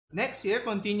Next year,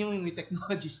 continuing with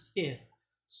technology still.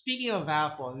 Speaking of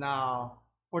Apple, now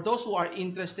for those who are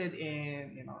interested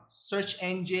in search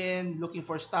engine looking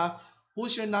for stuff,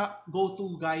 who's your not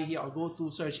go-to guy here or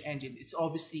go-to search engine? It's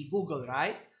obviously Google,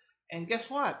 right? And guess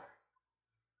what?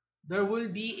 There will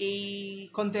be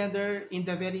a contender in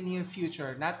the very near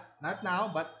future. Not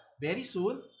now, but very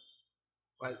soon.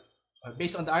 Well,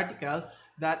 based on the article,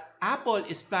 that Apple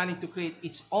is planning to create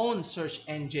its own search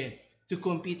engine to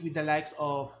compete with the likes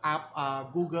of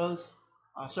Google's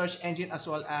search engine as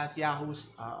well as Yahoo's,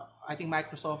 I think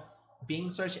Microsoft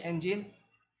Bing search engine.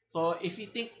 So if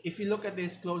you look at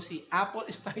this closely, Apple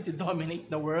is trying to dominate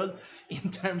the world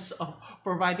in terms of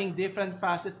providing different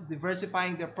facets,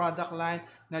 diversifying their product line,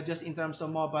 not just in terms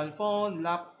of mobile phone,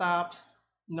 laptops,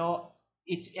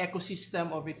 its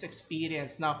ecosystem of its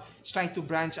experience. Now it's trying to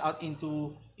branch out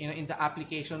into in the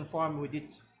application form with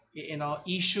its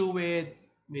issue with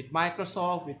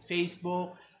Microsoft, with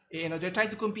Facebook. They're trying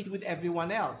to compete with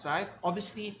everyone else, right?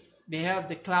 Obviously, they have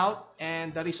the cloud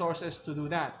and the resources to do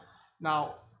that.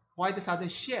 Now, why the sudden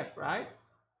shift, right?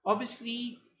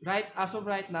 Obviously, right as of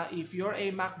right now, if you're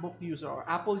a MacBook user or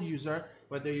Apple user,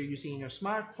 whether you're using in your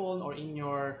smartphone or in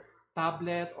your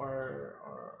tablet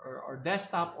or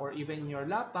desktop or even in your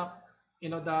laptop,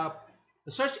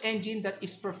 the search engine that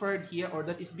is preferred here or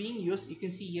that is being used, you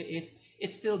can see here is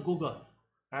it's still Google,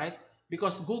 right?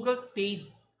 Because Google paid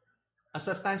a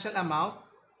substantial amount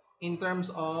in terms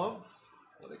of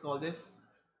what do they call this?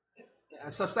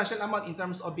 A substantial amount in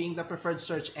terms of being the preferred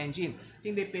search engine. I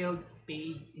think they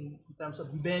paid in terms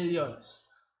of billions,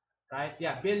 right?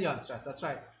 Yeah, billions, right? That's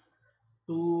right.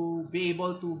 To be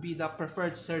able to be the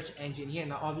preferred search engine here.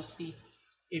 Now, obviously,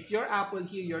 if you're Apple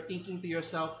here, you're thinking to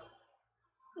yourself,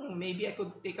 maybe I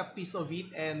could take a piece of it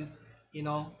and, you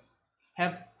know,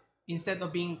 have instead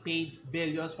of being paid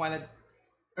billions, why not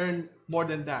earn more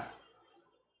than that?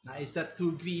 Now, is that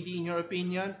too greedy in your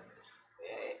opinion?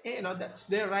 That's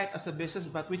their right as a business,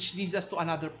 but which leads us to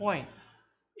another point.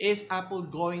 Is Apple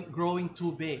growing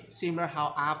too big? Similar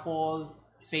how Apple,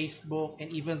 Facebook,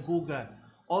 and even Google,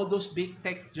 all those big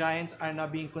tech giants are now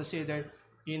being considered,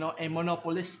 a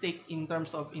monopolistic in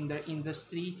terms of in their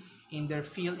industry, in their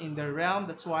field, in their realm.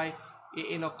 That's why,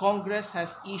 Congress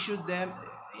has issued them,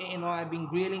 I've been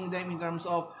grilling them in terms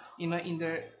of, in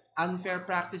their unfair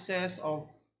practices of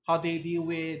how they deal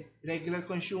with regular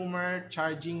consumer,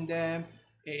 charging them,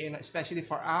 especially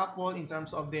for Apple in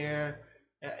terms of their,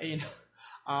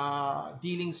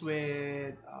 dealings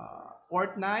with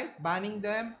Fortnite, banning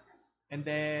them, and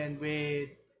then with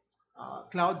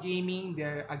cloud gaming,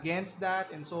 they're against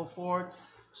that, and so forth.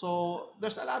 So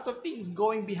there's a lot of things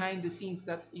going behind the scenes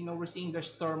that we're seeing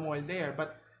there's turmoil there,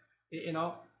 but you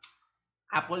know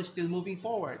Apple is still moving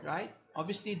forward, right?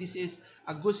 Obviously, this is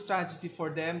a good strategy for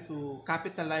them to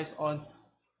capitalize on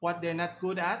what they're not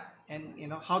good at,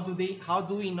 and how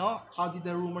do we know how did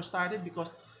the rumor started?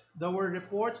 Because there were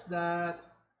reports that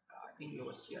I think it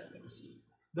was here. Let me see.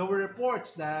 There were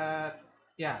reports that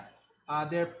yeah,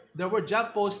 there were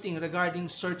job posting regarding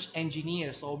search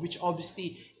engineers, so which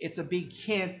obviously it's a big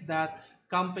hint that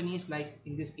companies like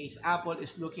in this case Apple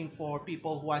is looking for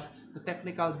people who has the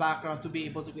technical background to be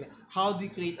able to create. How do you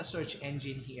create a search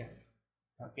engine here?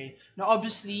 Okay. Now,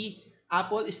 obviously,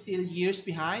 Apple is still years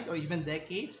behind or even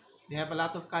decades. They have a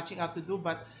lot of catching up to do,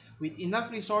 but with enough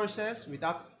resources, with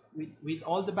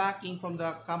all the backing from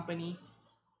the company,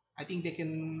 I think they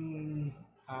can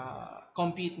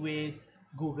compete with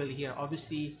Google here.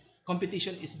 Obviously,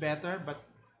 competition is better, but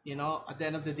at the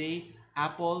end of the day,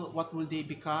 Apple, what will they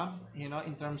become?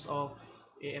 In terms of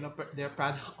their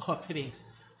product offerings.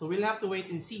 So we'll have to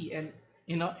wait and see. And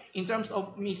in terms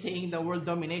of me saying the world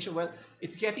domination, well,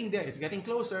 it's getting there. It's getting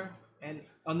closer. And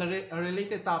on a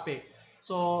related topic,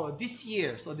 so this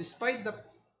year, so despite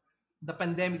the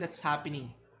pandemic that's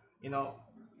happening, you know,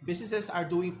 businesses are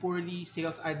doing poorly,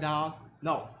 sales are down.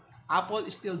 No, Apple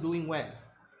is still doing well,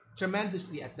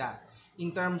 tremendously at that.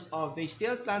 In terms of they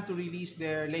still plan to release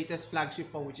their latest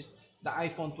flagship phone, which is the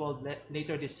iPhone 12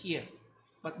 later this year.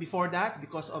 But before that,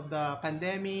 because of the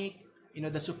pandemic,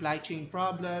 the supply chain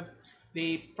problem,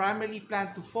 they primarily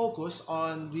plan to focus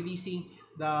on releasing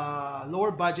the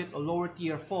lower budget or lower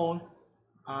tier phone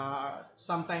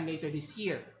sometime later this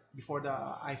year before the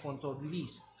iPhone 12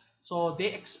 release. So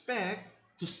they expect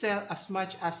to sell as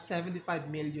much as 75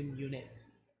 million units.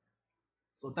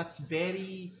 So that's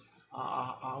very,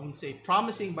 I wouldn't say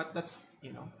promising, but that's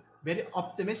very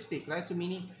optimistic, right? So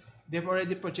meaning they've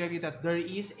already projected that there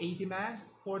is a demand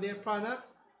for their product.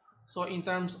 So in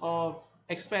terms of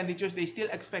expenditures, they still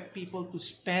expect people to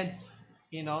spend,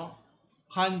 you know,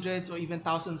 hundreds or even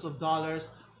thousands of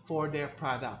dollars for their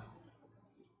product.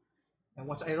 And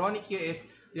what's ironic here is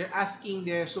they're asking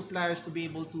their suppliers to be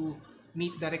able to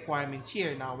meet the requirements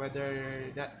here. Now, whether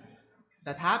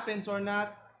that happens or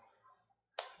not,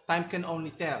 time can only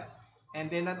tell.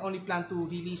 And they not only plan to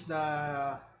release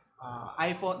the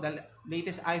iPhone, the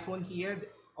latest iPhone here,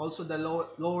 also the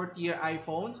lower tier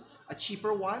iPhones, a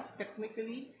cheaper one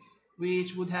technically,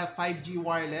 which would have 5G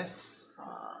wireless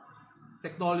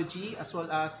technology, as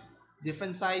well as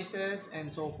different sizes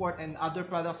and so forth, and other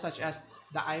products such as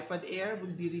the iPad Air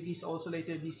will be released also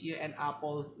later this year, and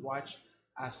Apple Watch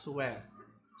as well.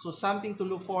 So something to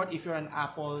look forward if you're an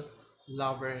Apple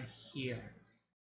lover here.